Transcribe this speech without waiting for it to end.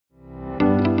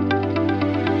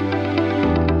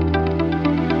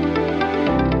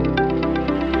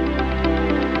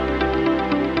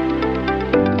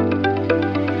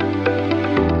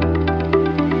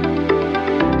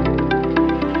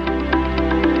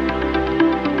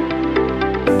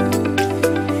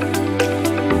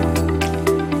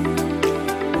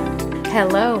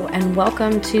Hello, and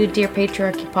welcome to Dear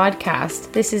Patriarchy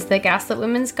Podcast. This is the Gaslit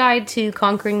Women's Guide to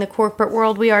Conquering the Corporate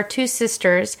World. We are two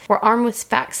sisters. We're armed with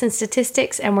facts and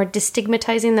statistics, and we're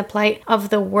destigmatizing the plight of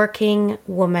the working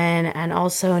woman and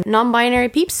also non-binary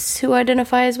peeps who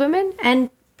identify as women, and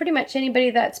pretty much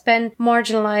anybody that's been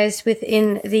marginalized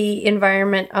within the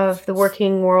environment of the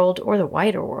working world or the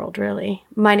wider world, really.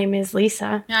 My name is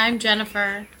Lisa. I'm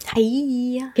Jennifer.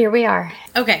 Hi. Here we are.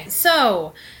 Okay,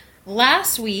 so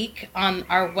last week on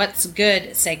our What's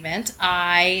Good segment,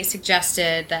 I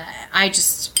suggested that I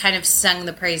just kind of sung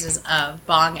the praises of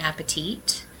Bon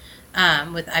Appetit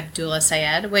with Abdullah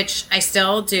Sayed, which I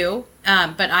still do,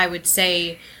 but I would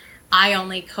say I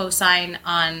only co-sign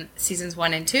on seasons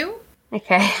 1 and 2.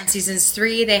 Okay. On seasons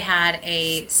 3, they had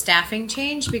a staffing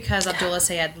change because Abdullah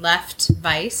Sayed left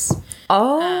Vice.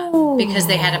 Oh. Because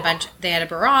they had a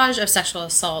barrage of sexual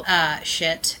assault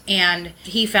shit, and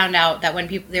he found out that when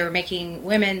they were making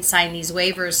women sign these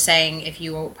waivers saying if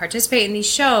you participate in these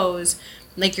shows,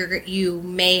 like you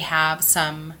may have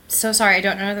some. So sorry, I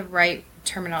don't know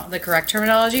the correct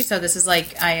terminology. So this is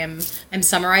like I'm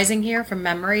summarizing here from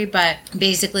memory, but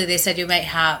basically they said you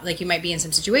might be in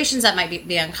some situations that might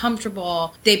be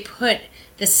uncomfortable. They put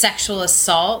the sexual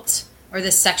assault or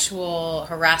the sexual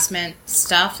harassment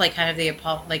stuff, like kind of the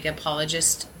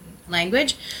apologist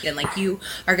language. And like, you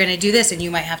are going to do this and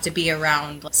you might have to be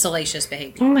around salacious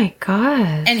behavior. Oh my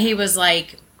God. And he was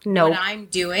like, no. What I'm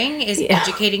doing is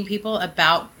educating people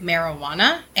about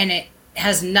marijuana, and it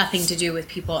has nothing to do with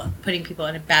putting people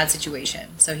in a bad situation.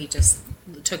 So he just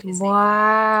took his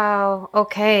Wow.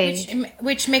 Okay.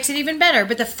 which makes it even better.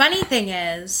 But the funny thing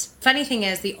is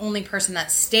the only person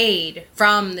that stayed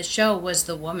from the show was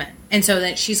the woman. And so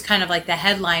that she's kind of like the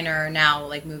headliner now,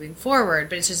 like moving forward.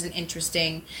 But it's just an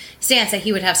interesting stance that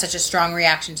he would have such a strong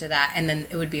reaction to that, and then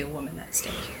it would be a woman that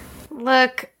stayed.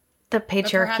 Look, the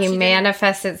patriarchy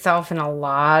manifests itself in a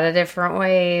lot of different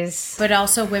ways. But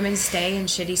also women stay in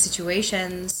shitty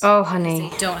situations. Oh, honey.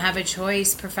 They don't have a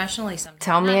choice professionally sometimes.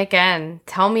 Tell me again.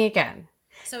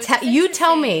 So you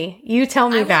tell me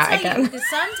that again. Because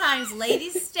sometimes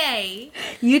ladies stay.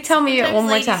 You tell me it one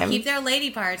more time. Keep their lady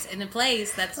parts in a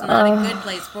place that's not a good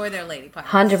place for their lady parts.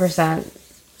 100%.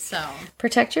 So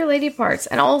protect your lady parts.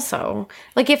 And also,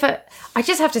 like, I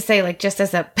just have to say, like, just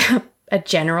as a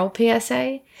general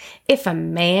PSA, if a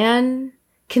man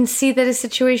can see that a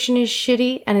situation is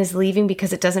shitty and is leaving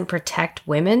because it doesn't protect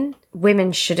women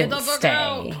shouldn't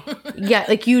stay. Yeah,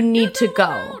 like, you need to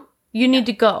go. You need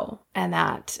to go. And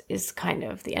that is kind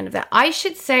of the end of that. I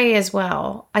should say as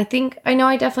well, I know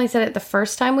I definitely said it the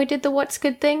first time we did the What's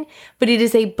Good thing, but it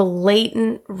is a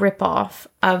blatant ripoff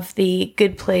of the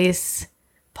Good Place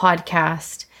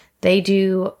podcast. They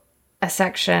do a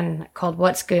section called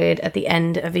What's Good at the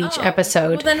end of each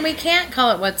episode. Well, then we can't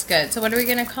call it What's Good. So what are we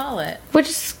going to call it? We'll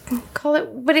just call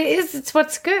it, but it's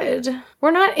What's Good. We're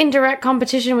not in direct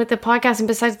competition with the podcast, and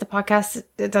besides, the podcast,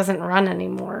 it doesn't run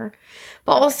anymore.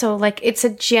 But also, like, it's a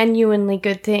genuinely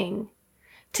good thing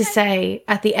to say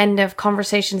at the end of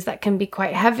conversations that can be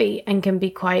quite heavy and can be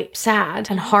quite sad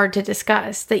and hard to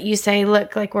discuss, that you say,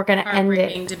 look, like, we're going to end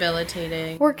it.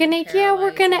 Debilitating. We're going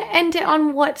to end it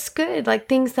on what's good. Like,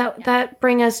 things that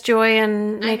bring us joy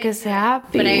and make us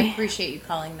happy. But I appreciate you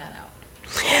calling that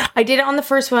out. I did it on the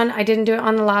first one. I didn't do it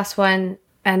on the last one.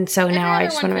 And so now I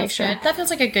just want to make sure. Good. That feels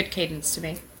like a good cadence to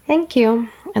me. Thank you.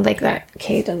 I like that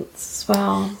cadence as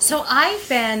well. So I've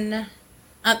been...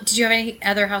 did you have any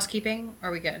other housekeeping? Or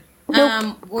are we good?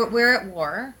 Nope. We're at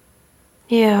war.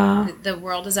 Yeah. The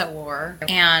world is at war,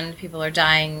 and people are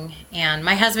dying. And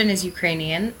my husband is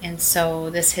Ukrainian, and so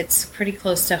this hits pretty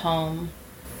close to home.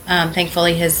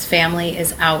 Thankfully, his family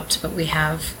is out, but we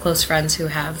have close friends who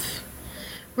have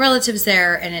relatives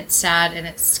there, and it's sad and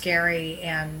it's scary,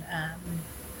 and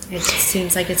it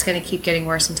seems like it's going to keep getting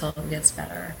worse until it gets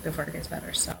better, before it gets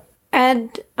better. So.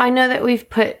 And I know that we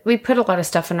put a lot of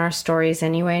stuff in our stories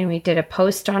anyway, and we did a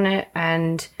post on it,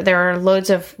 and there are loads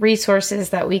of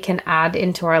resources that we can add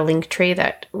into our link tree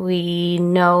that we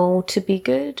know to be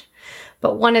good.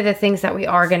 But one of the things that we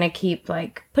are going to keep,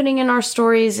 like, putting in our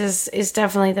stories is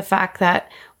definitely the fact that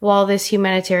while this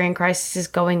humanitarian crisis is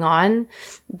going on,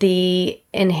 the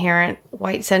inherent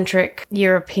white-centric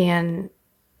European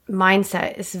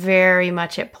mindset is very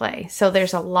much at play. So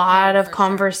there's a lot of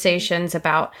conversations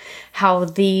about how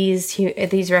these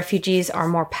refugees are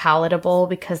more palatable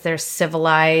because they're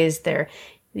civilized, they're,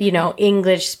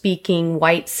 English speaking,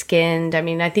 white skinned. I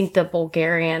mean, I think the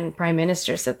Bulgarian prime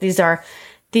minister said these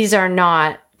are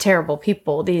not terrible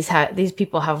people. These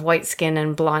people have white skin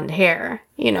and blonde hair,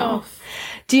 you know.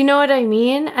 Do you know what I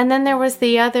mean? And then there was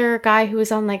the other guy who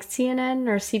was on like CNN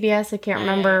or CBS, I can't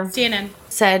remember. CNN.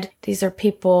 Said these are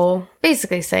people,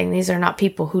 basically saying these are not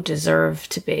people who deserve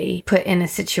to be put in a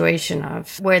situation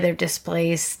of where they're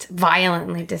displaced,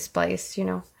 violently displaced, you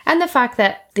know. And the fact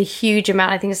that the huge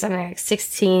amount, I think it's something like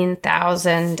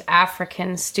 16,000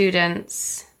 African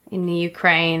students in the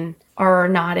Ukraine are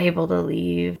not able to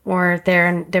leave, or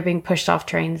they're being pushed off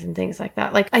trains and things like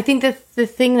that. Like, I think that the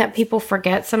thing that people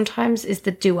forget sometimes is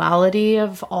the duality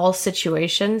of all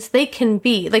situations. They can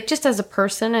be, like, just as a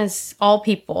person, as all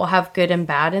people have good and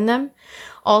bad in them,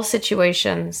 all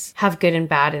situations have good and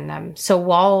bad in them. So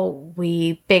while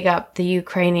we big up the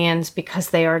Ukrainians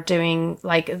because they are doing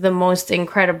like the most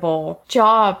incredible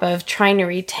job of trying to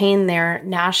retain their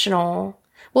national,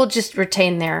 well, just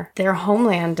retain their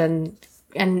homeland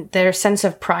and their sense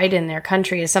of pride in their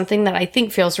country is something that I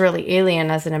think feels really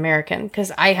alien as an American,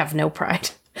 because I have no pride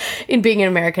in being an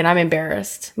American. I'm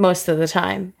embarrassed most of the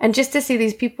time. And just to see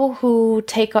these people who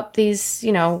take up these,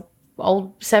 you know,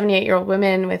 old 78-year-old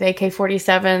women with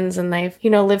AK-47s, and they've, you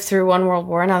know, lived through one world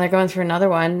war. Now they're going through another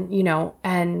one, you know,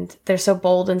 and they're so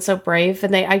bold and so brave.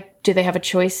 And do they have a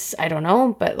choice? I don't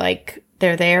know. But like,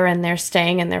 they're there and they're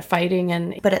staying and they're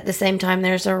fighting. But at the same time,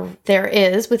 there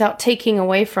is, without taking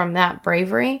away from that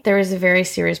bravery, there is a very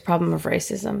serious problem of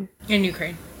racism in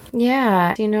Ukraine.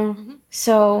 Yeah. You know,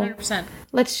 so 100%.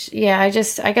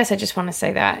 I guess I just want to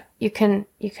say that you can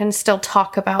still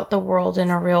talk about the world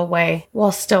in a real way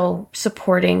while still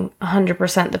supporting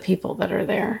 100% the people that are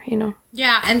there, you know?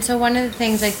 Yeah. And so one of the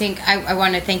things I think I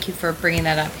want to thank you for bringing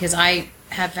that up, because I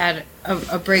have had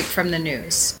a break from the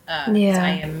news.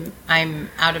 I'm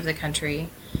out of the country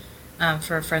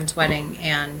for a friend's wedding,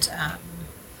 and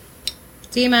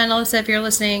Dima and Alyssa, if you're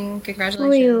listening,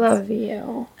 congratulations. We love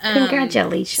you.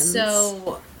 Congratulations.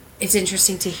 So it's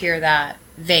interesting to hear that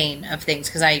vein of things,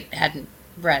 because I hadn't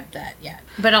read that yet.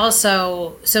 But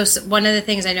also, so one of the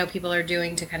things I know people are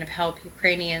doing to kind of help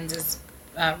Ukrainians is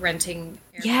renting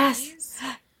Airbnbs.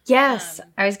 Yes,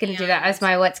 I was going to do that as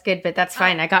my what's good, but that's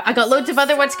fine. I got loads of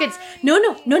other what's goods. No.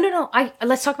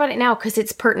 Let's talk about it now because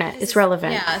it's pertinent. It's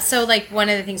relevant. Yeah. So like one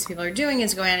of the things people are doing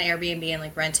is going on Airbnb and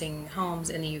like renting homes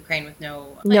in the Ukraine with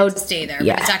no to stay there.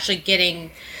 Yeah. But it's actually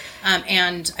getting,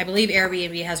 and I believe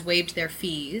Airbnb has waived their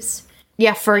fees.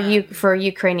 Yeah, for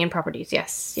Ukrainian properties.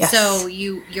 Yes. So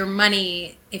your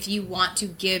money, if you want to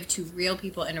give to real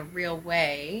people in a real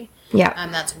way. Yeah.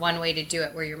 That's one way to do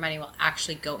it, where your money will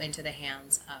actually go into the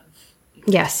hands of.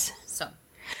 Yes.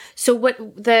 So what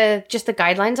the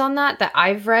guidelines on that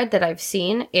I've read, that I've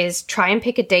seen, is try and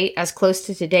pick a date as close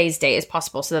to today's date as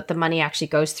possible so that the money actually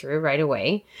goes through right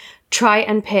away. Try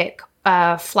and pick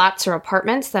flats or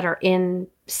apartments that are in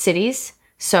cities.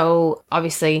 So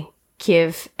obviously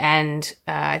Kiev and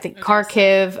I think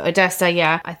Kharkiv, Odessa,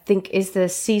 yeah. I think is the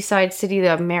seaside city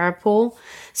of Mariupol.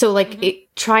 So like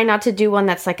try not to do one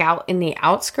that's like out in the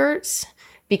outskirts,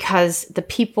 because the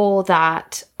people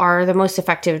that are the most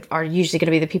effective are usually going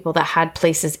to be the people that had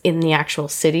places in the actual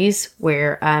cities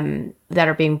where that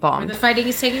are being bombed. Where the fighting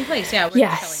is taking place, yeah.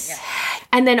 Yes.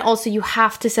 And then also you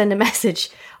have to send a message,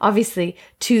 obviously,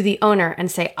 to the owner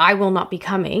and say, I will not be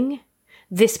coming.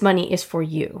 This money is for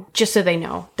you, just so they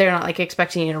know. They're not like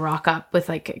expecting you to rock up with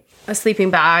like a sleeping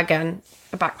bag and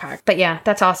a backpack. But yeah,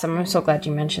 that's awesome. I'm so glad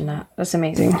you mentioned that. That's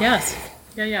amazing. Yes.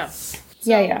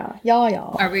 Yeah.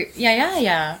 Yeah. Are we?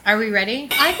 Yeah. Are we ready?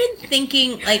 I've been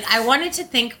thinking, like, I wanted to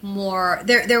think more.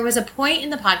 There was a point in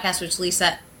the podcast which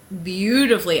Lisa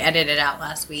beautifully edited out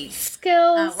last week.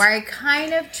 Skills. Where I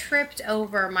kind of tripped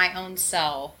over my own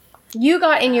self. You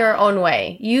got in your own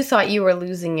way. You thought you were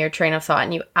losing your train of thought,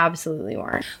 and you absolutely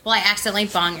weren't. Well, I accidentally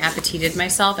bong appetited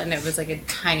myself, and it was like a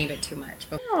tiny bit too much.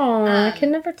 Oh, I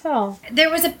can never tell.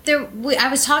 I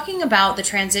was talking about the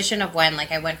transition of when,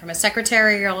 like, I went from a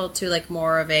secretarial to like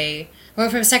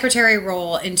went from a secretary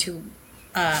role into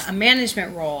a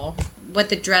management role. What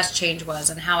the dress change was,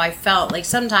 and how I felt like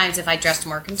sometimes if I dressed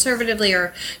more conservatively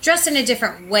or dressed in a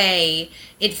different way,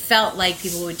 it felt like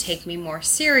people would take me more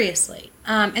seriously.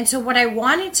 And so what I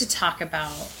wanted to talk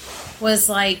about was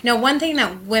like, no, one thing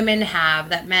that women have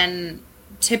that men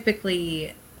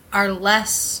typically are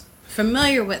less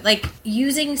familiar with, like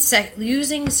using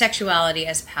sexuality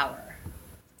as power.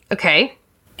 Okay.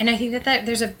 And I think that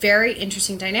there's a very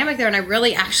interesting dynamic there, and I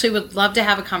really actually would love to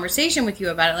have a conversation with you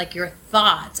about it, like your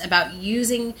thoughts about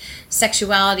using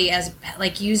sexuality as,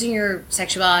 like, using your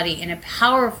sexuality in a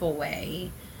powerful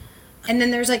way. And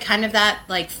then there's, like, kind of that,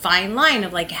 like, fine line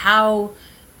of, like, how,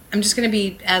 I'm just going to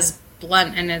be as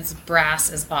blunt and as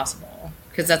brass as possible,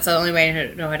 because that's the only way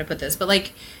I know how to put this, but,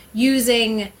 like,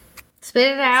 using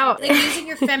Spit it out. like using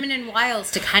your feminine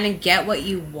wiles to kind of get what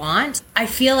you want. I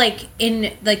feel like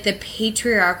in like the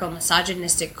patriarchal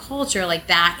misogynistic culture, like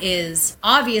that is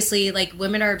obviously like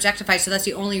women are objectified, so that's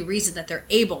the only reason that they're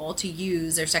able to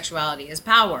use their sexuality as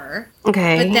power.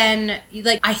 Okay. But then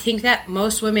like I think that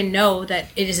most women know that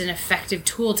it is an effective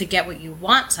tool to get what you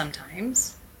want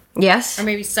sometimes. Yes. Or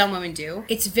maybe some women do.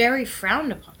 It's very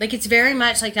frowned upon. Like, it's very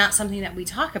much, like, not something that we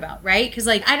talk about, right? Because,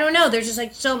 like, I don't know. There's just,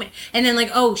 like, so many. And then,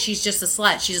 like, oh, she's just a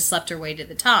slut. She just slept her way to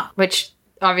the top. Which,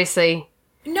 obviously...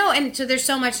 No, and so there's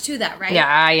so much to that, right?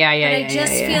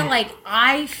 Yeah. But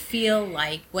I feel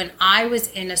like when I was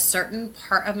in a certain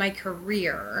part of my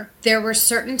career, there were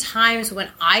certain times when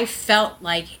I felt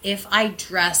like if I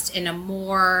dressed in a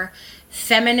more...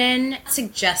 feminine,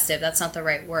 suggestive, that's not the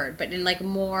right word, but in like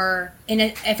more,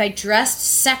 if I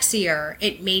dressed sexier,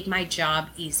 it made my job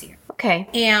easier. Okay.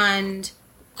 And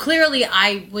clearly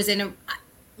I was in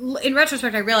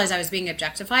retrospect, I realized I was being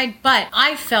objectified, but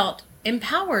I felt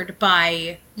empowered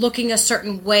by looking a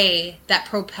certain way that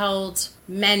propelled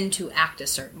men to act a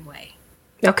certain way.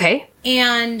 Okay.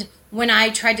 And when I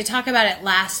tried to talk about it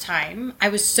last time, I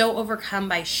was so overcome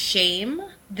by shame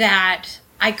that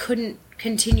I couldn't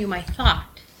continue my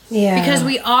thought. Yeah. Because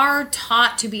we are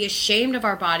taught to be ashamed of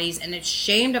our bodies and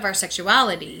ashamed of our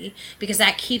sexuality because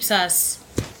that keeps us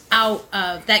from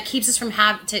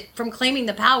claiming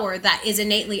the power that is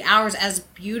innately ours as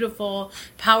beautiful,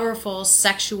 powerful,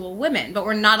 sexual women. But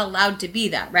we're not allowed to be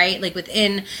that, right? Like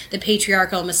within the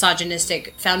patriarchal,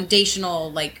 misogynistic,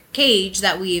 foundational like cage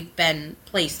that we've been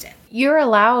placed in. You're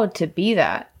allowed to be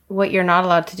that. What you're not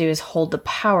allowed to do is hold the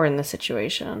power in the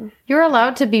situation. You're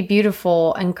allowed to be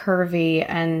beautiful and curvy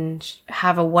and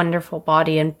have a wonderful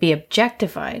body and be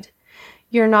objectified.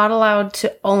 You're not allowed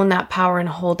to own that power and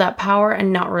hold that power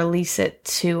and not release it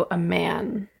to a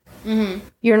man. Mm-hmm.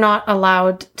 You're not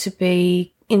allowed to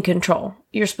be in control.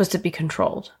 You're supposed to be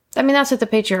controlled. I mean, that's what the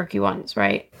patriarchy wants,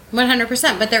 right?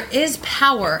 100%. But there is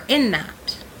power in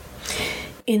that.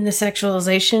 In the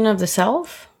sexualization of the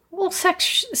self? Well,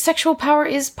 sexual power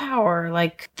is power.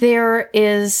 Like, there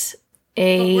is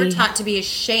a... But we're taught to be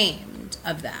ashamed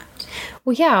of that.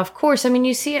 Well, yeah, of course. I mean,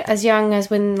 you see it as young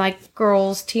as when, like,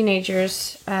 girls,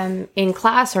 teenagers in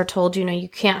class are told, you know, you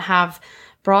can't have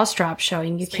bra straps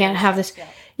showing. You can't have this...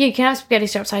 Yeah, you can't have spaghetti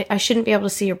straps. I shouldn't be able to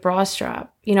see your bra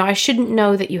strap. You know, I shouldn't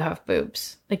know that you have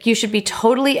boobs. Like, you should be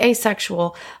totally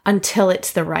asexual until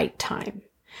it's the right time.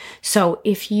 So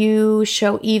if you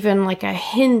show even like a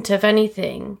hint of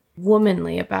anything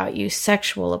womanly about you,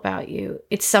 sexual about you,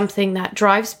 it's something that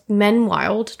drives men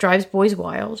wild, drives boys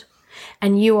wild.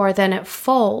 And you are then at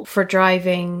fault for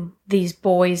driving these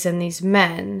boys and these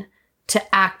men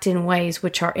to act in ways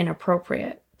which are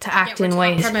inappropriate, to act in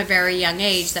ways... From a very young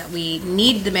age that we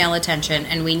need the male attention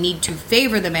and we need to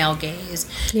favor the male gaze.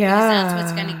 Yeah. Because that's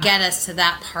what's going to get us to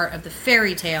that part of the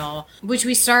fairy tale, which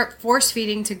we start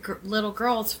force-feeding to little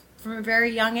girls from a very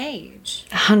young age.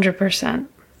 100%.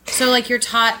 So, like, you're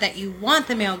taught that you want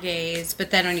the male gaze,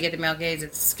 but then when you get the male gaze,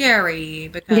 it's scary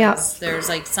because there's,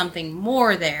 like, something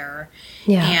more there.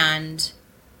 Yeah.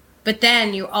 But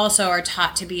then you also are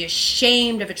taught to be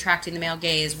ashamed of attracting the male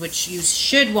gaze, which you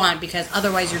should want because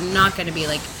otherwise you're not going to be,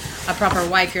 like, a proper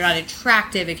wife. You're not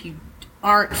attractive if you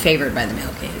aren't favored by the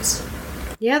male gaze.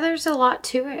 Yeah, there's a lot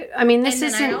to it. I mean, this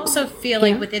isn't... I also feel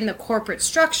like within the corporate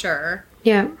structure...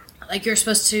 Yeah. Like, you're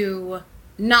supposed to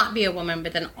not be a woman,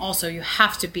 but then also you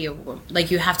have to be a woman.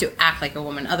 Like, you have to act like a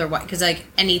woman otherwise. Because, like,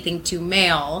 anything too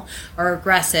male or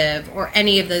aggressive or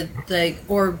any of the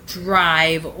or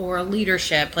drive or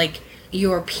leadership, like,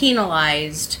 you're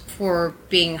penalized for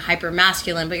being hyper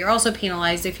masculine, but you're also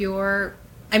penalized if you're...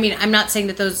 I mean, I'm not saying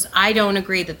that those... I don't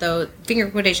agree that those... Finger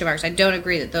quotation marks. I don't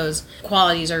agree that those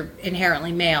qualities are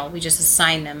inherently male. We just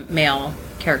assign them male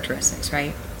characteristics,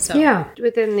 right? So. Yeah.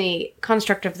 Within the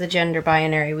construct of the gender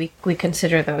binary, we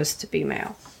consider those to be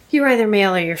male. You're either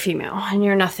male or you're female, and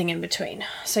you're nothing in between.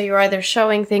 So you're either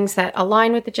showing things that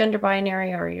align with the gender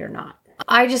binary or you're not.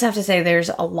 I just have to say there's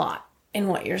a lot in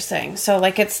what you're saying. So,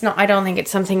 like, it's not... I don't think it's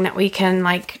something that we can,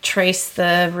 like, trace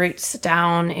the roots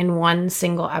down in one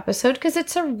single episode, because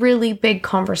it's a really big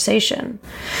conversation.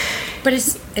 But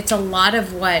it's a lot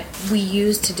of what we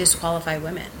use to disqualify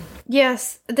women.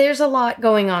 Yes, there's a lot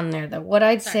going on there, though. What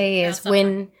I'd say is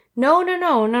when... No.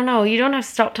 You don't have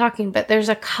to stop talking, but there's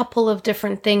a couple of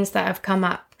different things that have come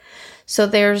up. So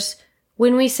there's...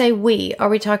 When we say we, are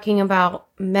we talking about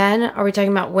men? Are we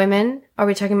talking about women? Are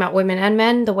we talking about women and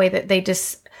men? The way that they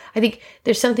just... I think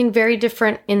there's something very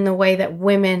different in the way that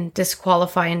women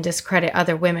disqualify and discredit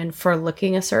other women for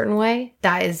looking a certain way.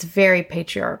 That is very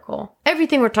patriarchal.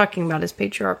 Everything we're talking about is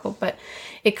patriarchal, but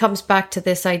it comes back to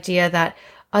this idea that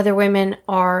other women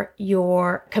are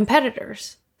your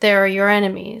competitors. They're your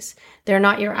enemies. They're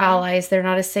not your allies. They're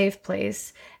not a safe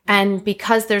place. And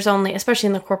because there's only, especially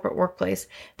in the corporate workplace,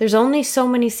 there's only so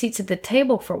many seats at the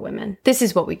table for women. This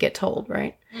is what we get told,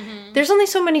 right? Mm-hmm. There's only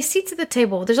so many seats at the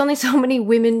table. There's only so many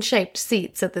women-shaped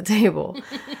seats at the table.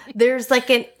 There's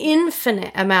like an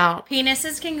infinite amount.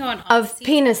 Penises can go on of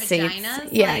penis seats. Vaginas,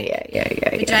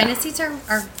 Yeah. Vagina seats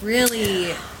are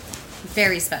really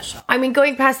very special. I mean,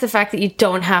 going past the fact that you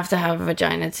don't have to have a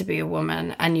vagina to be a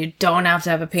woman and you don't have to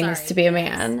have a penis to be a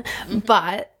man,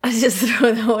 but I just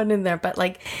throw that one in there. But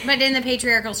in the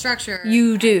patriarchal structure,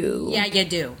 you do. Yeah, you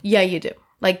do. Yeah, you do.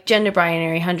 Like gender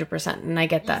binary, 100%, and I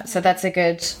get that. So that's a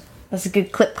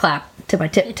good clip clap to my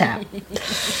tip tap.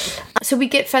 So we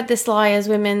get fed this lie as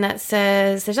women that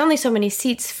says there's only so many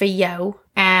seats for you,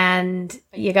 and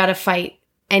you got to fight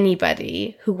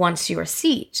anybody who wants your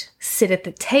seat. Sit at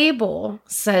the table,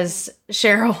 says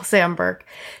Sheryl Sandberg.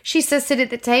 She says sit at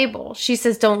the table. She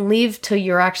says don't leave till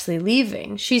you're actually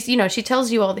leaving. She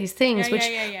tells you all these things, which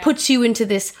puts you into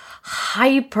this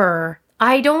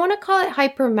I don't want to call it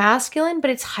hyper masculine, but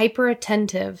it's hyper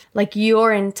attentive. Like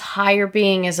your entire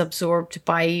being is absorbed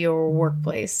by your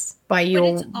workplace, by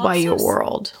your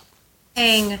world.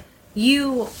 Saying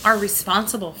you are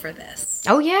responsible for this.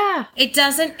 Oh yeah. It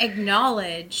doesn't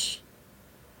acknowledge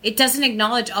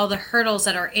all the hurdles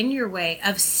that are in your way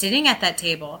of sitting at that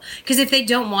table. Because if they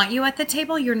don't want you at the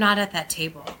table, you're not at that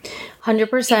table.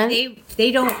 100%. If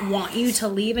they don't want you to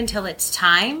leave until it's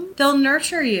time, they'll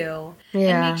nurture you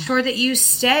and make sure that you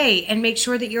stay and make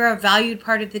sure that you're a valued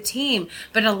part of the team.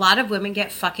 But a lot of women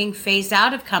get fucking phased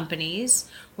out of companies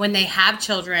when they have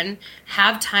children,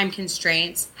 have time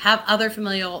constraints, have other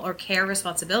familial or care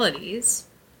responsibilities.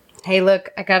 Hey, look,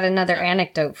 I got another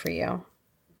anecdote for you.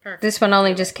 Perfect. This one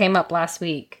only just came up last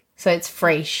week, so it's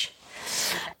fresh.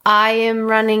 I am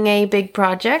running a big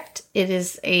project. It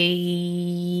is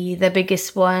the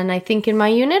biggest one, I think, in my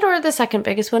unit, or the second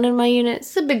biggest one in my unit.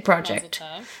 It's a big project.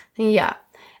 Yeah.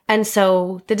 And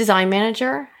so the design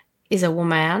manager is a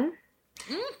woman,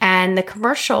 and the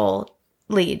commercial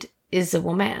lead is a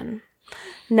woman.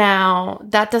 Now,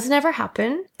 that doesn't ever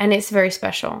happen, and it's very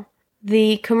special.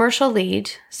 The commercial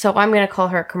lead, so I'm going to call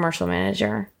her a commercial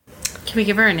manager. Can we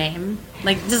give her a name?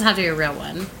 Like, it doesn't have to be a real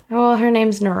one. Well, her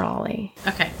name's Nurali.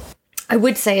 Okay. I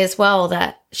would say as well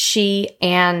that she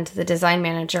and the design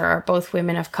manager are both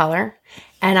women of color.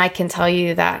 And I can tell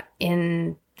you that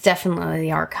in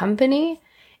definitely our company,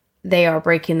 they are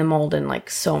breaking the mold in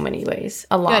like so many ways.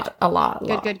 A lot.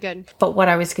 Good. But what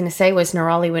I was going to say was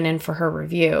Nurali went in for her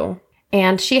review.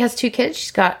 And she has 2 kids.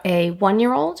 She's got a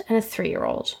 1-year-old and a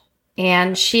 3-year-old.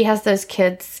 And she has those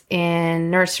kids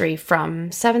in nursery from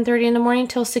 7:30 in the morning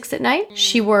till 6 at night.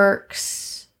 She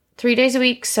works 3 days a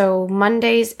week. So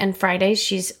Mondays and Fridays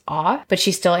she's off, but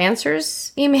she still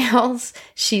answers emails.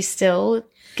 She still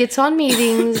gets on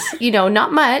meetings,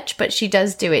 not much, but she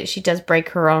does do it. She does break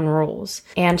her own rules.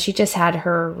 And she just had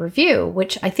her review,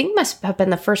 which I think must have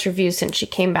been the first review since she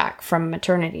came back from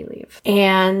maternity leave.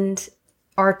 And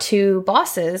our 2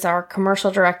 bosses, our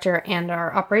commercial director and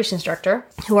our operations director,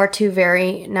 who are 2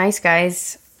 very nice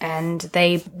guys, and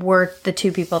they were the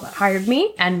 2 people that hired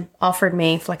me and offered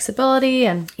me flexibility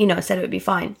and, said it would be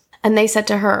fine. And they said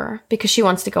to her, because she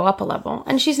wants to go up a level,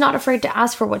 and she's not afraid to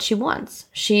ask for what she wants.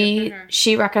 She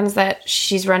reckons that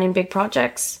she's running big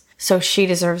projects, so she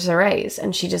deserves a raise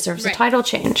and she deserves a title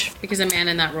change. Because a man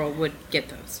in that role would get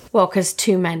those. Well, because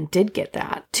 2 men did get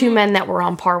that. 2 men that were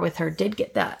on par with her did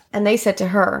get that. And they said to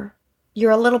her, you're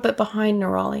a little bit behind,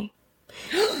 Nurali.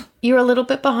 You're a little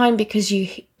bit behind because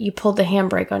you pulled the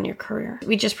handbrake on your career.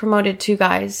 We just promoted 2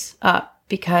 guys up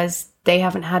because they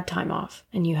haven't had time off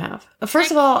and you have.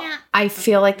 First of all, I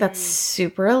feel like that's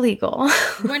super illegal.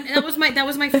 That was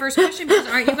my first question, because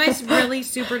aren't you guys really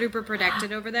super duper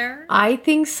protected over there? I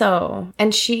think so.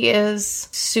 And she is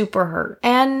super hurt.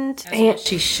 And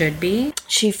she should be.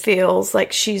 She feels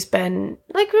like she's been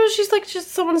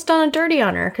just someone's done a dirty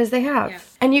on her, because they have. Yeah.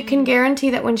 And you can guarantee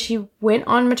that when she went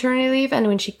on maternity leave and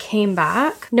when she came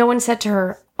back, no one said to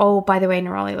her, oh, by the way,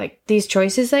 Nurali, like these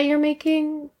choices that you're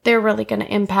making, they're really going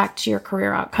to impact your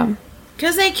career outcome.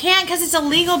 Because they can't, because it's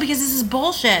illegal, because this is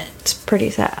bullshit. It's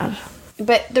pretty sad.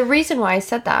 But the reason why I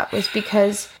said that was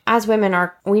because as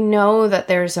women we know that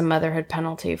there's a motherhood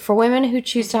penalty. For women who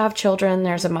choose to have children,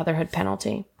 there's a motherhood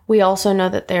penalty. We also know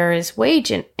that there is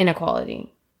wage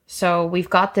inequality. So we've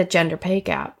got the gender pay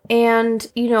gap. And,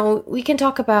 you know, we can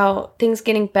talk about things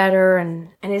getting better and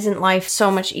isn't life so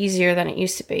much easier than it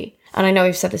used to be? And I know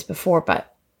we've said this before,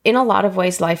 but in a lot of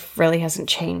ways, life really hasn't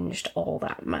changed all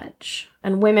that much.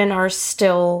 And women are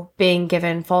still being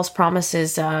given false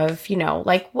promises of, you know,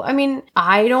 like, I mean,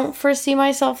 I don't foresee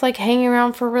myself like hanging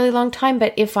around for a really long time,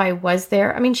 but if I was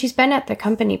there, I mean, she's been at the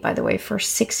company, by the way, for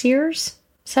 6 years,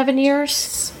 7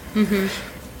 years. Mm-hmm.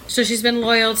 So she's been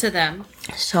loyal to them.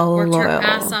 So worked loyal. Her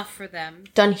ass off for them.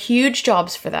 Done huge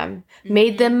jobs for them.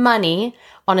 Made them money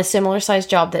on a similar sized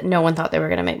job that no one thought they were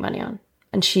going to make money on.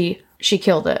 And she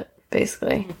killed it,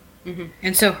 basically. Mm-hmm.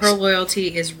 And so her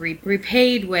loyalty is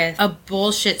repaid with a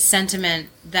bullshit sentiment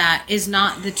that is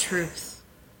not the truth.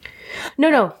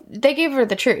 No, they gave her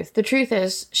the truth. The truth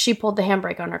is she pulled the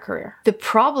handbrake on her career. The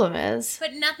problem is,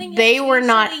 but nothing. They were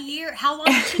not in a year. How long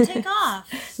did she take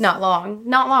off? Not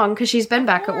long, because she's been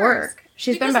back at work.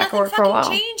 She's been back at work for a while.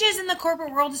 Changes in the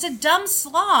corporate world. It's a dumb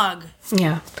slog.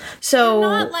 Yeah. So you're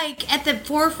not like at the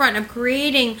forefront of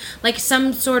creating like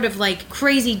some sort of like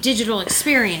crazy digital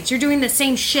experience. You're doing the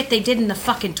same shit they did in the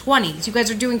fucking 20s. You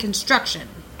guys are doing construction.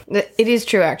 It is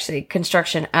true, actually.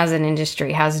 Construction as an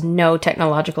industry has no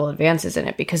technological advances in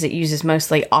it because it uses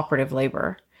mostly operative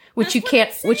labor, which you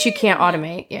can't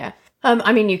automate. Yeah.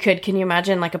 I mean, you could. Can you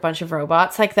imagine like a bunch of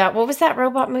robots like that? What was that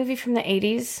robot movie from the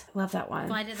 80s? Love that one.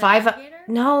 Five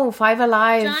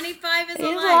Alive. Johnny Five is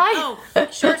alive. Oh,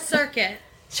 Short Circuit.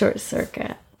 Short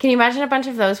Circuit. Can you imagine a bunch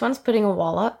of those ones putting a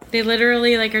wall up? They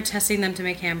literally like are testing them to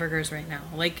make hamburgers right now.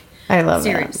 Like, I love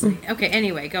seriously. that. Okay,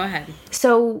 anyway, go ahead.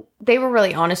 So they were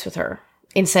really honest with her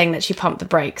in saying that she pumped the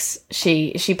brakes.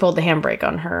 She pulled the handbrake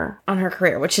on her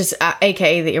career, which is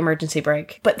AKA the emergency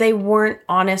brake. But they weren't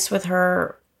honest with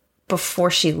her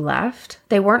before she left.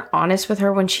 They weren't honest with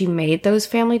her when she made those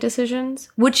family decisions.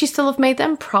 Would she still have made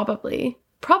them? Probably.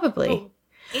 Oh,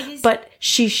 but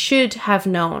she should have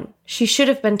known. She should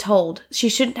have been told. She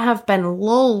shouldn't have been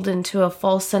lulled into a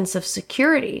false sense of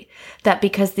security that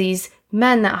because these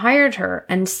men that hired her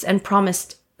and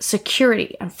promised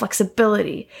security and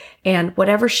flexibility and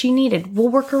whatever she needed, we'll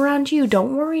work around you.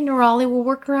 Don't worry, Nirali, we'll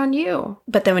work around you.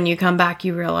 But then when you come back,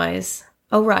 you realize,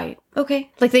 oh, right.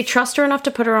 Okay. Like they trust her enough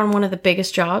to put her on one of the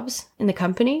biggest jobs in the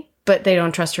company, but they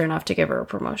don't trust her enough to give her a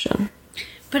promotion.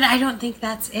 But I don't think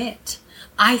that's it.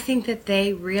 I think that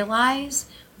they realize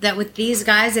that with these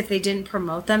guys, if they didn't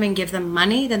promote them and give them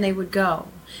money, then they would go.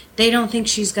 They don't think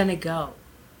she's going to go.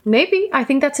 Maybe. I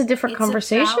think that's a different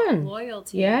conversation. About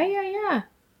loyalty. Yeah.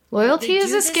 Loyalty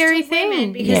is a scary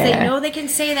thing. Because they know they can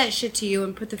say that shit to you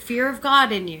and put the fear of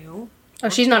God in you. Oh,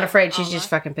 she's not afraid. She's just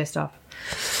fucking pissed off.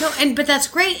 No, but that's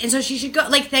great. And so she should go.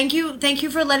 Like, thank you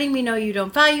for letting me know you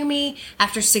don't value me.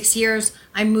 After 6 years,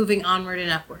 I'm moving onward and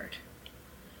upward.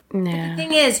 Yeah. But the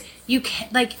thing is, you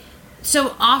can't, like,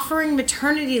 so offering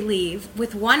maternity leave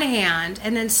with one hand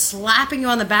and then slapping you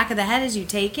on the back of the head as you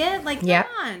take it, like, come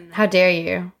on. How dare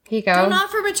you? Here you go. Don't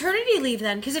offer maternity leave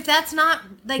then, because if that's not,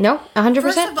 like, no, 100%.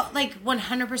 First of all, like,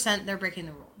 100% they're breaking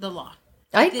the law.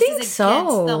 I think this is so.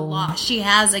 Against the law. She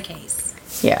has a case.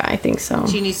 Yeah, I think so.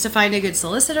 She needs to find a good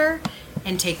solicitor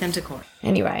and take them to court.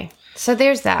 Anyway, so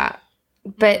there's that.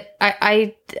 But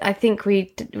I think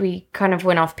we kind of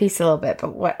went off piece a little bit.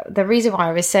 But the reason why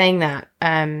I was saying that,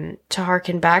 to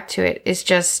harken back to it, is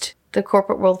just the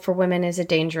corporate world for women is a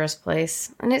dangerous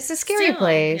place, and it's a scary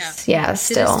place. Yeah,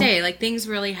 still. To this day, like things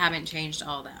really haven't changed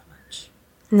all that much.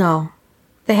 No,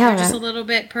 they haven't. They're just a little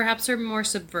bit, perhaps, are more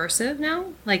subversive now.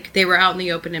 Like they were out in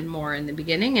the open and more in the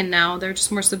beginning, and now they're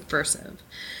just more subversive.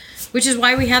 Which is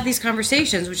why we have these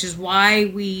conversations, which is why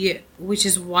we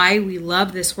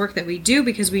love this work that we do,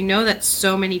 because we know that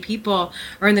so many people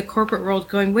are in the corporate world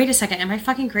going, wait a second, am I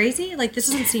fucking crazy? Like, this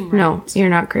doesn't seem right. No, you're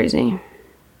not crazy.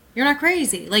 You're not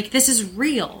crazy. Like, this is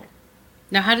real.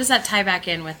 Now, how does that tie back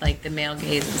in with, like, the male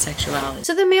gaze and sexuality?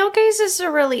 So the male gaze is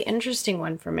a really interesting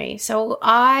one for me. So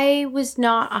I was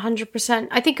not 100%.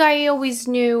 I think I always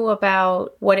knew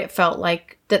about what it felt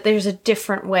like, that there's a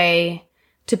different way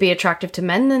to be attractive to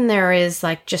men than there is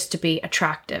like just to be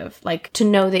attractive, like to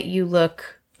know that you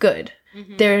look good.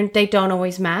 Mm-hmm. They don't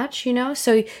always match, you know?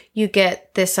 So you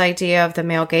get this idea of the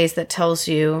male gaze that tells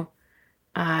you,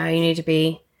 you need to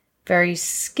be very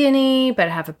skinny, but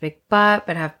have a big butt,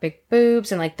 but have big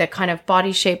boobs, and like that kind of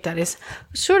body shape that is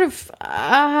sort of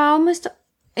almost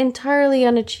entirely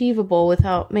unachievable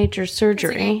without major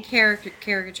surgery. It's like a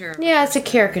caricature. It's a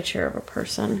caricature of a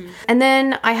person. Mm-hmm. And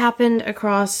then I happened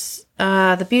across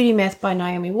The Beauty Myth by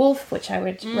Naomi Wolf, which I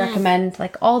would recommend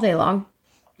like all day long.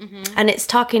 Mm-hmm. And it's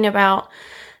talking about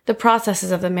the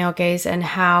processes of the male gaze and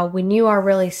how when you are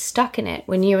really stuck in it,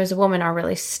 when you as a woman are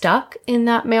really stuck in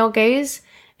that male gaze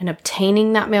and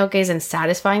obtaining that male gaze and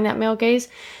satisfying that male gaze,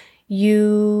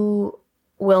 you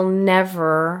will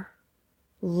never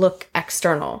look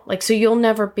external. Like, so you'll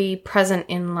never be present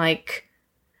in like,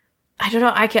 I don't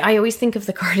know. I always think of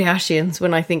the Kardashians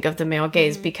when I think of the male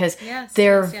gaze because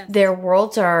their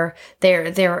worlds are,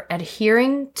 they're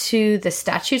adhering to the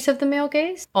statutes of the male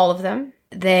gaze, all of them.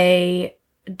 They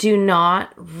do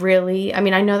not really, I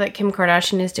mean, I know that Kim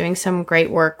Kardashian is doing some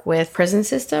great work with prison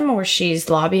system where she's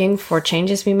lobbying for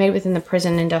changes to be made within the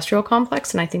prison industrial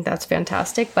complex. And I think that's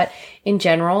fantastic. But in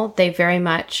general, they very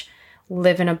much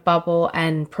live in a bubble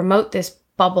and promote this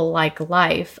bubble-like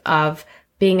life of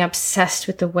being obsessed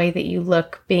with the way that you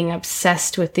look, being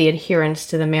obsessed with the adherence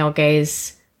to the male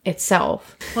gaze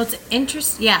itself. Well, it's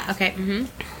interesting. Yeah. Okay.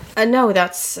 No,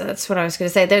 that's what I was going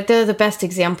to say. They're the best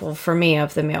example for me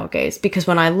of the male gaze because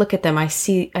when I look at them, I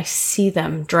see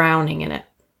them drowning in it.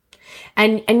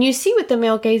 And you see what the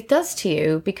male gaze does to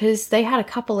you because they had a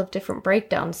couple of different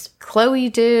breakdowns.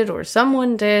 Khloe did, or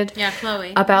someone did. Yeah,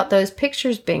 Khloe. About those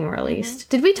pictures being released.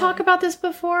 Did we talk about this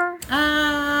before?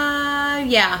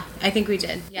 Yeah, I think we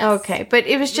did. Yes. Okay, but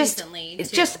it was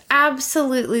just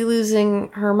absolutely losing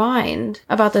her mind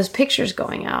about those pictures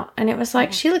going out. And it was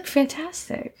like, she looked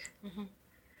fantastic.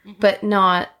 But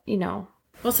not,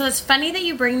 Well, so it's funny that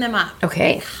you bring them up.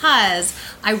 Okay. Because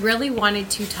I really wanted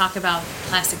to talk about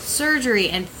plastic surgery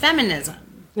and feminism.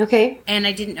 Okay. And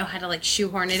I didn't know how to like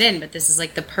shoehorn it in, but this is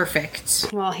like the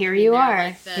perfect. Well, here you are.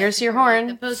 Like Here's your horn.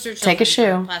 Like the poster Take a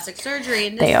shoe. Plastic surgery.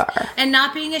 And they are. And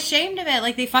not being ashamed of it.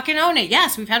 Like they fucking own it.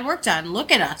 Yes, we've had work done.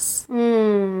 Look at us.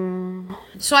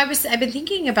 So I've been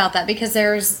thinking about that because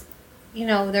there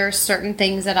are certain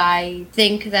things that I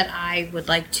think that I would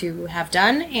like to have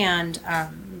done and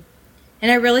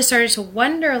I really started to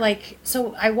wonder, like,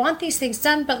 so I want these things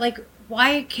done, but like,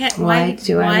 why can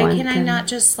I not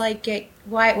just like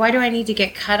why do I need to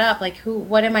get cut up? Like,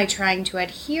 what am I trying to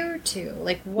adhere to?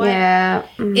 Like, what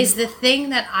is the thing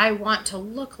that I want to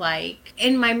look like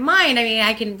in my mind? I mean,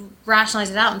 I can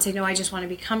rationalize it out and say, no, I just want to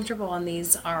be comfortable. And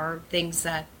these are things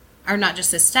that are not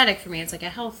just aesthetic for me. It's like a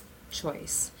health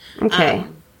choice. Okay.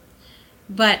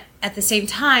 But at the same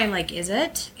time, like, is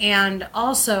it? And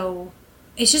also,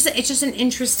 it's just an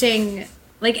interesting,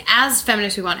 like, as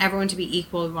feminists, we want everyone to be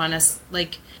equal. We want us,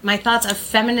 like, my thoughts of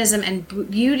feminism and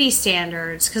beauty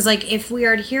standards. Because, like, if we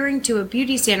are adhering to a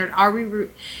beauty standard,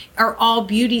 are all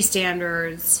beauty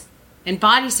standards and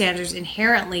body standards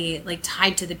inherently, like,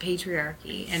 tied to the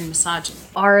patriarchy and misogyny?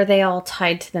 Are they all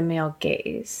tied to the male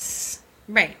gaze?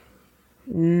 Right.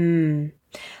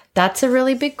 That's a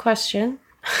really big question.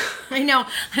 I know.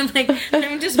 I'm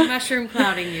just mushroom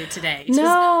clouding you today.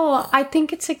 No, I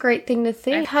think it's a great thing to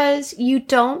think because you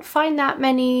don't find that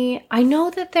many. I know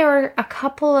that there are a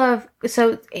couple of,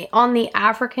 so on the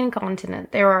African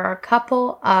continent, there are a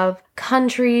couple of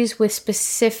countries with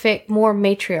specific, more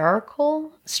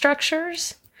matriarchal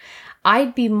structures.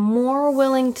 I'd be more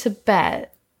willing to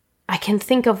bet. I can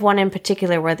think of one in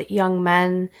particular where the young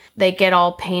men, they get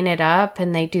all painted up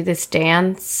and they do this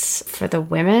dance for the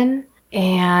women.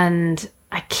 And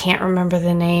I can't remember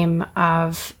the name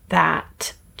of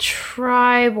that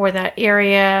tribe or that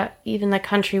area, even the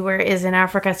country where it is in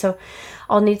Africa. So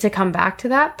I'll need to come back to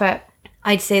that. But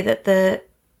I'd say that the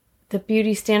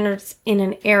beauty standards in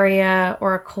an area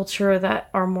or a culture that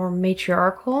are more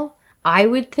matriarchal, I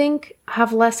would think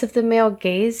have less of the male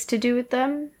gaze to do with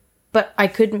them. But I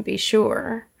couldn't be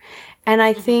sure. And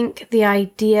I think the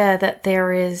idea that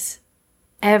there is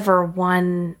ever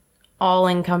one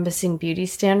all-encompassing beauty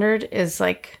standard is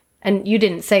like, and you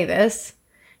didn't say this,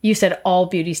 you said all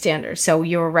beauty standards, so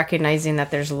you're recognizing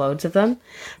that there's loads of them.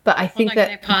 But I think that...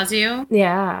 Can I pause you?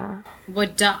 Yeah.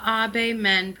 Would Da'abe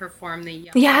men perform the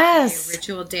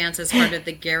ritual dance as part of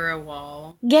the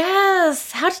Garawal?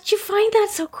 Yes! How did you find that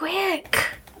so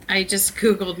quick? I just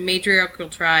Googled matriarchal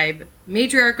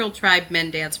tribe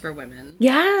men dance for women.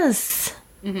 Yes!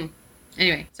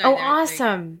 Anyway. Sorry,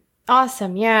 awesome.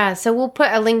 Awesome. Yeah. So we'll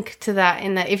put a link to that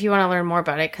in the, if you want to learn more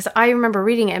about it. Cause I remember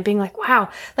reading it and being like, wow,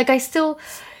 like I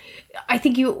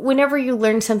think whenever you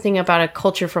learn something about a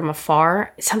culture from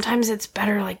afar, sometimes it's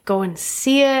better like go and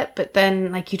see it, but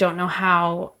then like you don't know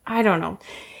how, I don't know.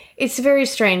 It's very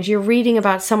strange. You're reading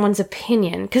about someone's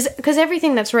opinion cause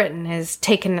everything that's written is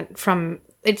taken from,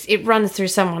 it runs through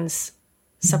someone's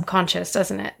subconscious,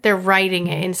 doesn't it? They're writing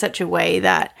it in such a way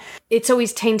that it's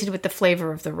always tainted with the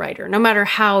flavor of the writer. No matter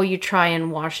how you try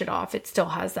and wash it off, it still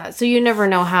has that. So you never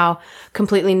know how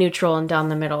completely neutral and down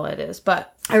the middle it is.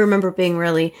 But I remember being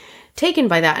really taken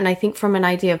by that. And I think from an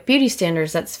idea of beauty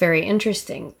standards, that's very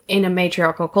interesting. In a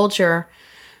matriarchal culture,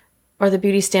 are the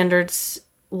beauty standards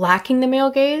lacking the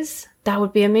male gaze? That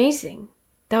would be amazing.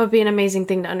 That would be an amazing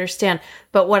thing to understand.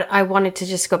 But what I wanted to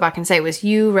just go back and say was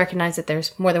you recognize that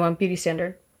there's more than one beauty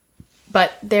standard.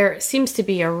 But there seems to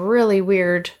be a really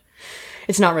weird...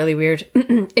 It's not really weird.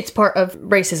 It's part of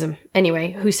racism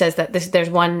anyway, who says that there's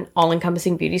one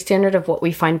all-encompassing beauty standard of what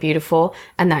we find beautiful,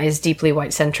 and that is deeply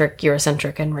white-centric,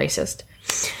 Eurocentric, and racist.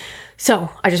 So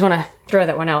I just want to throw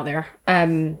that one out there.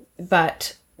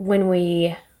 But when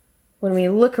we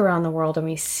look around the world and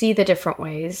we see the different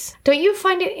ways, don't you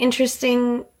find it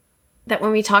interesting that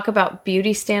when we talk about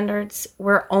beauty standards,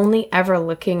 we're only ever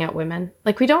looking at women?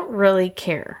 Like, we don't really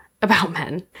care about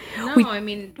men. No,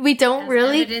 we don't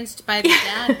really, evidenced by the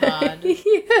dad bod.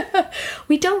 Yeah,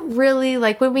 we don't really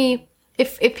like when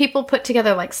if people put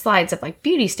together like slides of like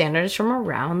beauty standards from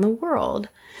around the world,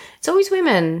 it's always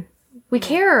women. We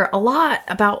care a lot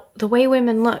about the way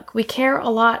women look. We care a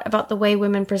lot about the way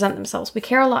women present themselves. We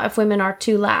care a lot if women are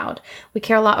too loud. We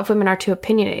care a lot if women are too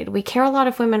opinionated. We care a lot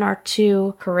if women are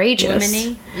too courageous.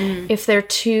 If they're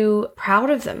too proud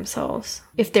of themselves.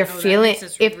 If they're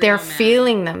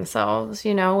feeling themselves,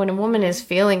 you know, when a woman is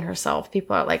feeling herself,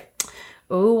 people are like,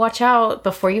 "Ooh, watch out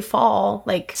before you fall."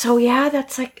 Like, so yeah,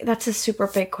 that's a super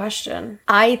big question.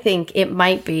 I think it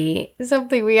might be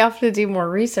something we have to do more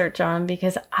research on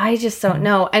because I just don't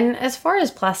know. And as far as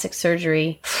plastic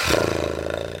surgery,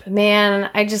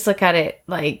 man, I just look at it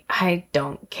like, I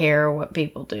don't care what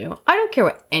people do. I don't care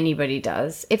what anybody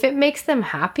does. If it makes them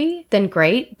happy, then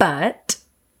great. But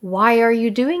why are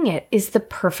you doing it is the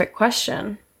perfect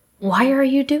question. Why are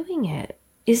you doing it?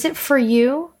 Is it for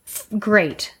you?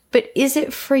 Great. But is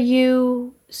it for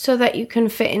you so that you can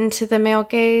fit into the male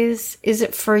gaze? Is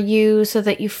it for you so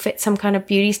that you fit some kind of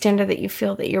beauty standard that you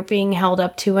feel that you're being held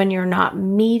up to and you're not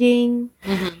meeting?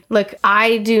 Mm-hmm. Look,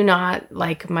 I do not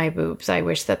like my boobs. I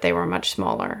wish that they were much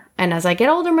smaller. And as I get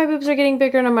older, my boobs are getting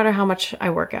bigger no matter how much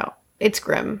I work out. It's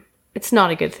grim. It's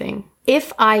not a good thing.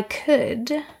 If I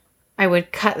could, I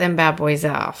would cut them bad boys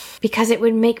off because it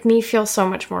would make me feel so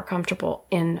much more comfortable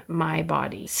in my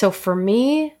body. So for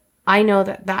me, I know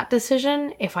that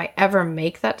decision, if I ever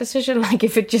make that decision, like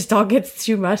if it just all gets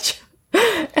too much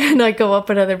and I go up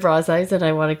another bra size and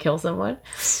I want to kill someone,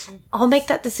 I'll make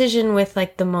that decision with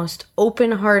like the most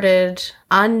open-hearted,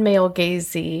 unmale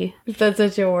gazy, if that's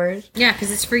such a word. Yeah,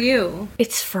 because it's for you.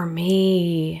 It's for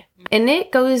me. And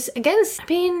it goes against,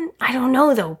 I don't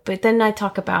know though, but then I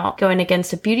talk about going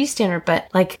against a beauty standard, but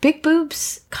like big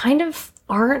boobs kind of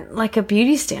aren't like a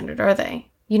beauty standard, are they?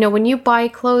 You know, when you buy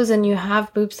clothes and you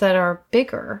have boobs that are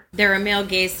bigger. They're a male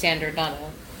gaze standard, not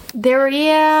a...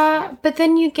 Yeah, but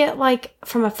then you get like,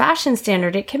 from a fashion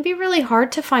standard, it can be really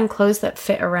hard to find clothes that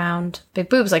fit around big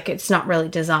boobs. Like, it's not really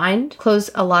designed.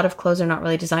 A lot of clothes are not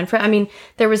really designed for it.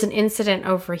 There was an incident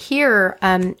over here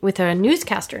with a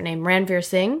newscaster named Ranveer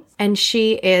Singh, and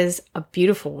she is a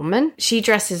beautiful woman. She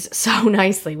dresses so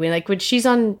nicely. When she's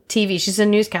on TV, she's a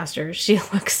newscaster. She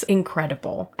looks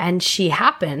incredible. And she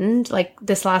happened, like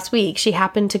this last week, she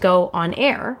happened to go on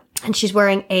air. And she's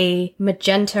wearing a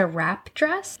magenta wrap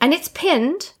dress. And it's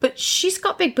pinned, but she's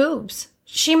got big boobs.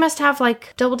 She must have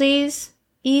like double D's,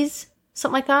 E's,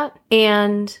 something like that.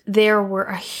 And there were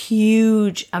a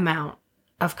huge amount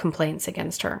of complaints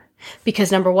against her.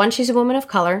 Because number one, she's a woman of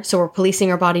color. So we're policing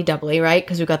her body doubly, right?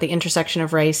 Because we've got the intersection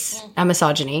of race and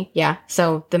misogyny. Yeah.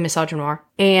 So the misogynoir.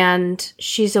 And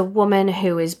she's a woman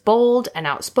who is bold and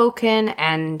outspoken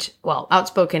and, well,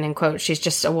 outspoken in quotes. She's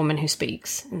just a woman who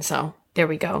speaks. And so... there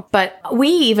we go. But we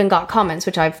even got comments,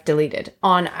 which I've deleted,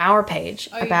 on our page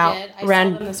about... You did? I saw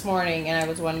them this morning and I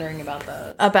was wondering about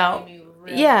those.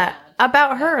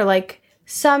 About her. Like,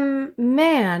 some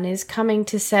man is coming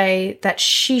to say that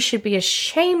she should be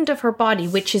ashamed of her body,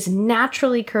 which is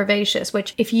naturally curvaceous,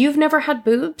 which if you've never had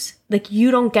boobs, like,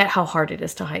 you don't get how hard it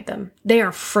is to hide them. They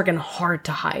are friggin' hard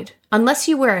to hide. Unless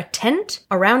you wear a tent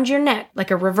around your neck,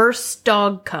 like a reverse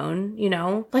dog cone, you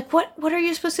know? Like, what are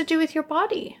you supposed to do with your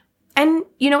body? And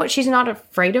you know what? She's not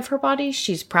afraid of her body.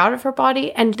 She's proud of her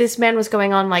body. And this man was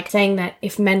going on like saying that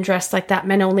if men dress like that,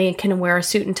 men only can wear a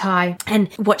suit and tie.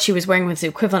 And what she was wearing was the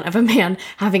equivalent of a man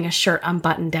having a shirt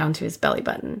unbuttoned down to his belly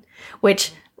button,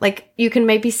 which like you can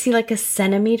maybe see like a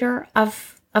centimeter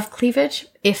of cleavage,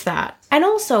 if that. And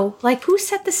also, like, who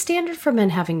set the standard for men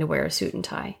having to wear a suit and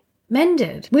tie? Men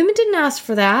did. Women didn't ask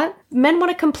for that. Men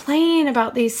want to complain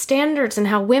about these standards and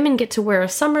how women get to wear a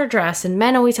summer dress and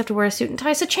men always have to wear a suit and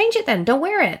tie. So change it then. Don't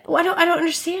wear it. I don't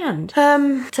understand.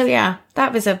 So yeah,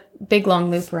 that was a big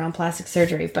long loop around plastic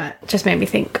surgery, but just made me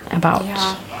think about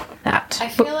that. I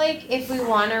feel like if we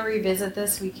want to revisit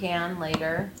this, we can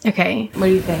later. Okay. What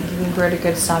do you think? You think we're at a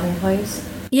good stopping place?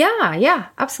 Yeah,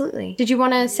 absolutely. Did you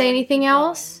want to say anything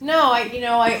else? No,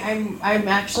 I'm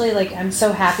actually like, I'm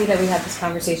so happy that we had this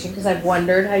conversation because I've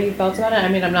wondered how you felt about it. I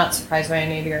mean, I'm not surprised by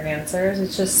any of your answers.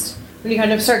 It's just when you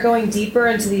kind of start going deeper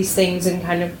into these things and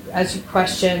kind of as you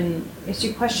question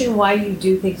why you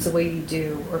do things the way you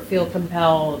do, or feel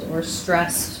compelled or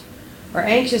stressed or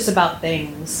anxious about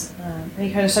things, and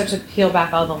you kind of start to peel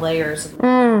back all the layers of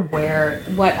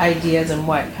what ideas and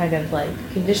what kind of like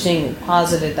conditioning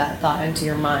posited that thought into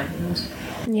your mind.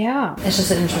 Yeah. It's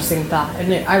just an interesting thought.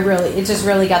 And it just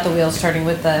really got the wheels turning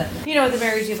with the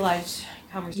Mary J. Blige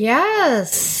conversation.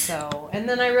 Yes. So, and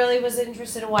then I really was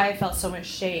interested in why I felt so much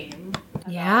shame.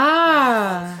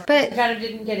 Yeah. But we kind of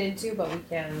didn't get into, but we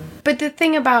can. But the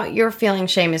thing about your feeling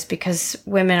shame is because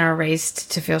women are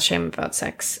raised to feel shame about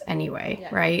sex anyway,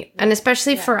 right? And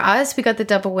especially for us, we got the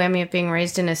double whammy of being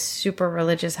raised in a super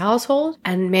religious household.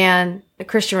 And man, the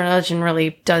Christian religion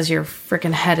really does your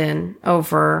freaking head in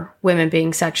over women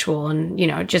being sexual and,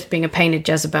 just being a painted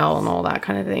Jezebel and all that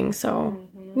kind of thing. So...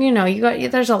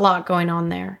 there's a lot going on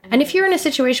there. And if you're in a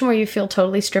situation where you feel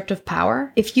totally stripped of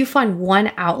power, if you find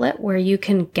one outlet where you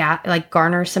can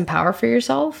garner some power for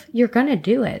yourself, you're going to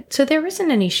do it. So there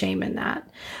isn't any shame in that.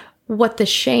 What the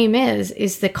shame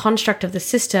is the construct of the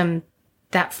system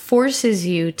that forces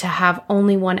you to have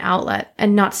only one outlet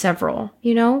and not several,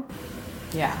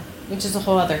 Yeah, which is a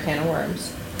whole other can of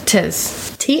worms.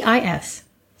 Tis. T-I-S.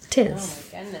 Tis. Oh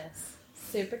my goodness.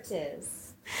 Super tis.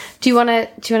 Do you want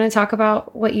to talk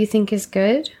about what you think is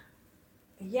good?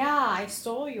 Yeah, I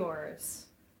stole yours.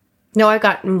 No, I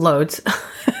got loads.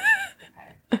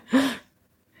 Okay.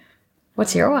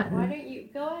 What's your one? Why don't you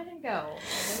go ahead and go?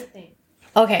 What do you think?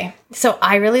 Okay, so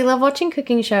I really love watching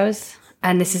cooking shows,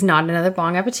 and this is not another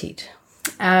Bon Appetit.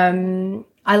 I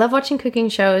love watching cooking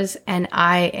shows, and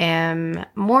I am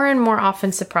more and more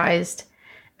often surprised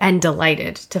and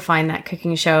delighted to find that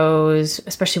cooking shows,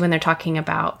 especially when they're talking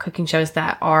about cooking shows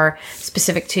that are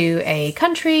specific to a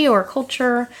country or a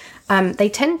culture, they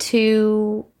tend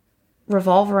to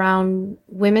revolve around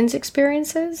women's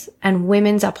experiences and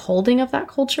women's upholding of that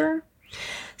culture.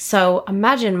 So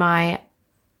imagine my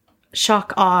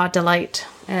shock, awe, delight,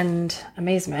 and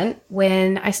amazement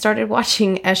when I started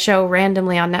watching a show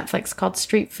randomly on Netflix called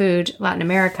Street Food Latin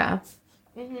America.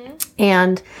 Mm-hmm.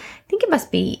 And I think it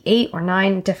must be 8 or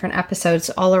 9 different episodes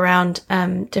all around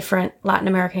different Latin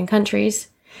American countries.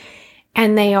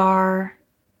 And they are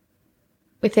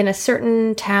within a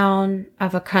certain town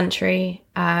of a country.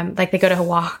 Like they go to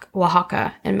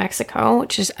Oaxaca in Mexico,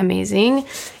 which is amazing.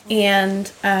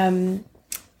 And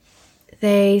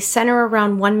they center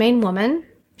around one main woman.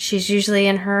 She's usually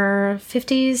in her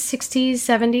 50s, 60s,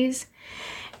 70s.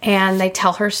 And they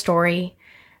tell her story.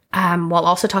 While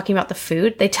also talking about the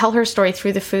food. They tell her story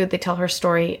through the food. They tell her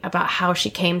story about how she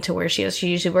came to where she is. She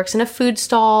usually works in a food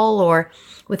stall or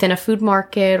within a food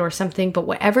market or something, but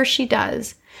whatever she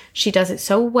does it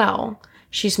so well.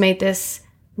 She's made this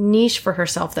niche for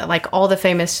herself that like all the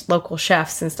famous local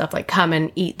chefs and stuff like come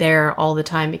and eat there all the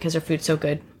time because her food's so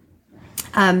good.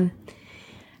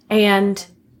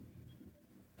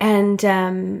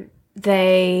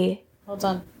 They... Hold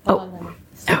on.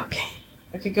 Okay.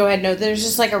 Okay, go ahead. No, there's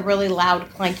just like a really loud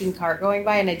clanking cart going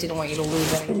by, and I didn't want you to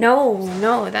lose anything.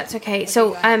 No, that's okay.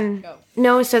 So,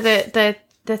 no, so the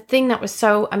thing that was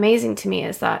so amazing to me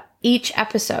is that each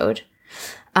episode,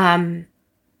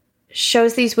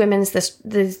 shows these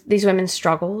women's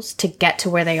struggles to get to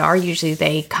where they are. Usually,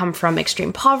 they come from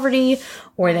extreme poverty,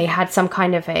 or they had some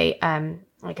kind of a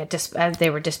they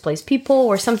were displaced people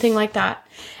or something like that,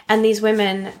 and these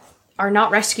women are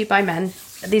not rescued by men.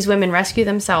 These women rescue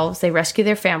themselves. They rescue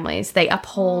their families. They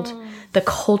uphold the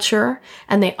culture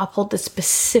and they uphold the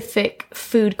specific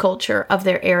food culture of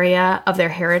their area, of their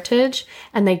heritage.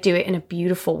 And they do it in a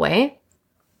beautiful way.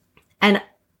 And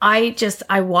I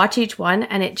watch each one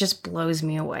and it just blows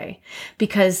me away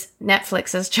because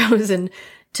Netflix has chosen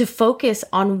to focus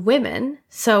on women.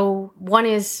 So one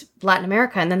is Latin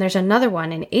America, and then there's another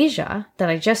one in Asia that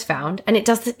I just found, and it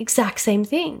does the exact same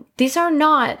thing. These are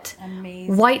not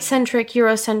white-centric,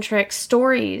 Eurocentric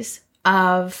stories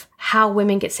of how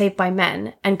women get saved by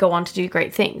men and go on to do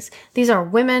great things. These are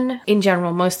women in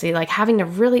general, mostly like having to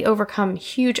really overcome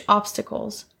huge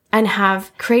obstacles and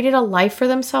have created a life for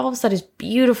themselves that is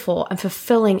beautiful and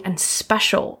fulfilling and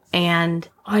special. And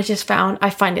I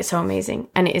find it so amazing.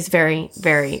 And it is very,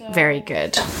 very, very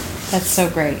good. That's so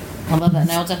great. I love that,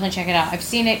 and I will definitely check it out. I've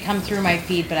seen it come through my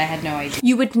feed, but I had no idea.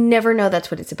 You would never know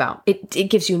that's what it's about. It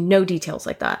gives you no details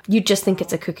like that. You just think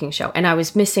it's a cooking show. And I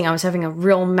was having a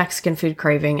real Mexican food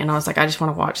craving, and I was like, I just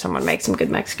want to watch someone make some good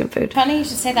Mexican food. Funny you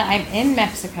should say that. I'm in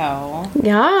Mexico.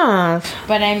 Yeah.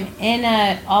 But I'm in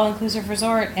a all-inclusive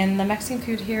resort, and the Mexican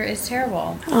food here is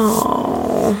terrible.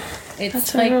 Oh. It's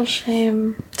That's like a real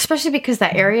shame. Especially because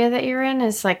that area that you're in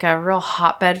is like a real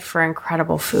hotbed for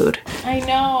incredible food. I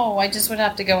know. I just would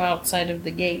have to go outside of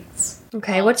the gates.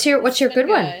 Okay, what's your good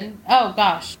one? Oh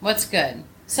gosh, what's good?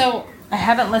 So I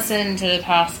haven't listened to the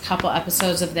past couple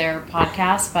episodes of their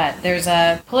podcast, but there's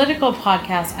a political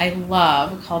podcast I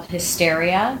love called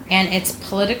Hysteria, and it's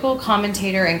political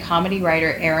commentator and comedy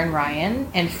writer Aaron Ryan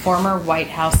and former White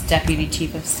House Deputy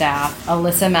Chief of Staff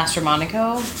Alyssa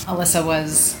Mastromonaco. Alyssa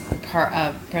was part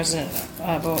of President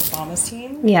Obama's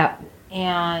team. Yeah.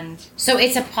 And so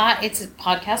it's a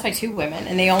podcast by two women,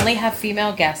 and they only have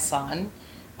female guests on.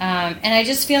 And I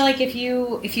just feel like if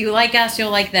you like us,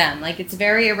 you'll like them. Like, it's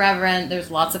very irreverent.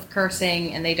 There's lots of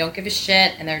cursing, and they don't give a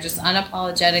shit, and they're just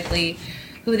unapologetically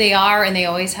who they are. And they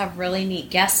always have really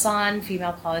neat guests on,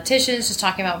 female politicians, just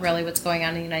talking about really what's going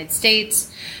on in the United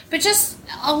States. But just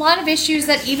a lot of issues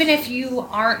that even if you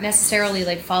aren't necessarily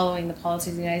like following the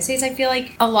policies of the United States, I feel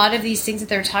like a lot of these things that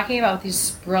they're talking about with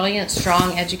these brilliant,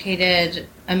 strong, educated,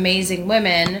 amazing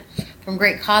women from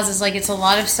great causes, like, it's a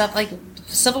lot of stuff like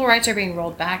civil rights are being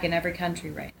rolled back in every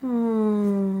country right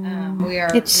now.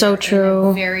 It's so true.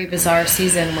 In a very bizarre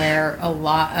season where a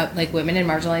lot of like women in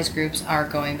marginalized groups are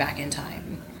going back in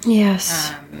time.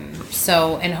 Yes.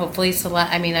 So, and hopefully it's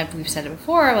we've said it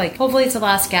before, like, hopefully it's the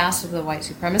last gasp of the white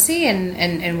supremacy,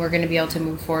 and we're going to be able to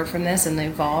move forward from this and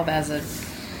evolve as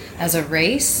a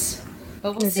race.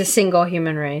 But we'll It's see. a single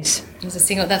human race. That's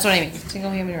what I mean.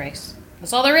 Single human race.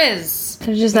 That's all there is.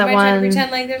 There's just We that might try to one.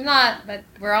 pretend like there's not, but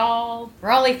we're all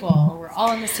equal. We're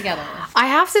all in this together. I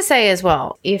have to say as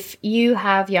well, if you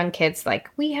have young kids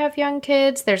like we have young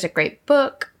kids, there's a great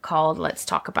book called Let's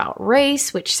Talk About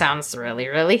Race, which sounds really,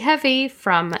 really heavy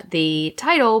from the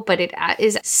title, but it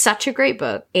is such a great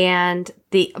book. And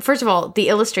first of all, the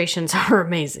illustrations are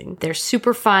amazing. They're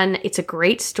super fun. It's a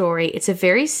great story. It's a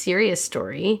very serious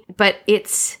story, but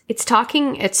it's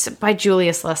by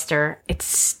Julius Lester.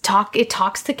 It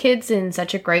talks to kids in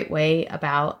such a great way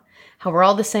about how we're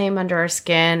all the same under our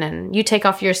skin, and you take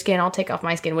off your skin, I'll take off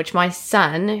my skin, which my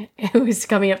son, who is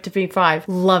coming up to be 5,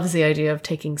 loves the idea of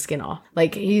taking skin off.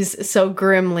 Like, he's so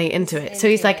grimly into it. So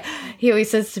he's like, he always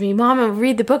says to me, Mama,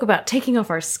 read the book about taking off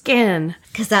our skin,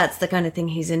 because that's the kind of thing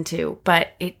he's into. But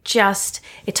it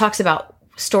talks about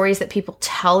stories that people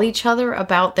tell each other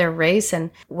about their race, and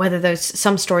whether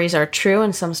some stories are true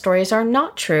and some stories are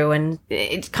not true. And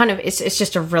it's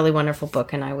just a really wonderful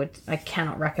book, and I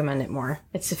cannot recommend it more.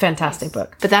 It's a fantastic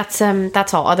book. But that's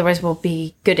all. Otherwise we'll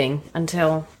be gooding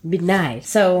until midnight.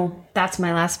 So that's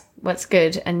my last What's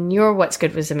Good, and your What's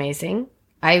Good was amazing.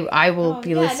 I will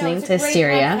be listening to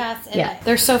Hysteria. Yeah,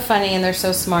 they're so funny and they're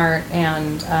so smart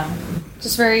and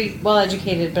just very well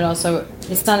educated, but also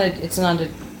it's not a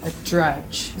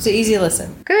drudge. It's an easy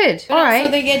listen. Good. But All also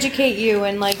right. they educate you,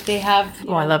 and like they have.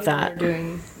 I love that.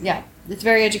 It's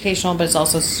very educational, but it's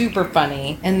also super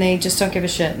funny, and they just don't give a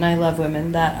shit. And I love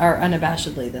women that are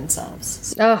unabashedly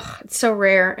themselves. Oh, it's so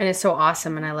rare and it's so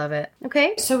awesome, and I love it.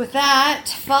 Okay. So with that,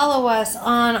 follow us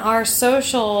on our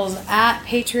socials at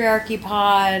Patriarchy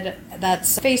Pod.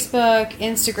 That's Facebook,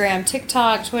 Instagram,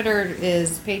 TikTok, Twitter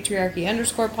is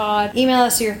Patriarchy_pod. Email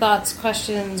us your thoughts,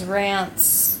 questions,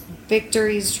 rants,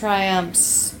 victories,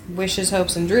 triumphs, wishes,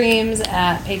 hopes, and dreams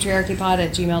at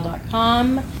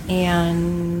patriarchypod@gmail.com.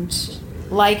 And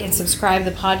like and subscribe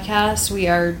the podcast. We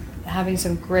are having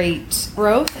some great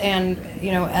growth, and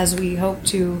as we hope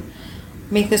to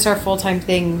make this our full-time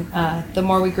thing, the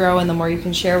more we grow and the more you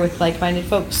can share with like-minded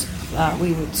folks,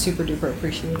 we would super duper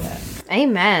appreciate it.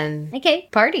 Amen. Okay.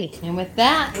 Party. And with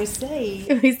that, we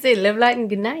say We say live light and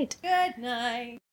good night. good night.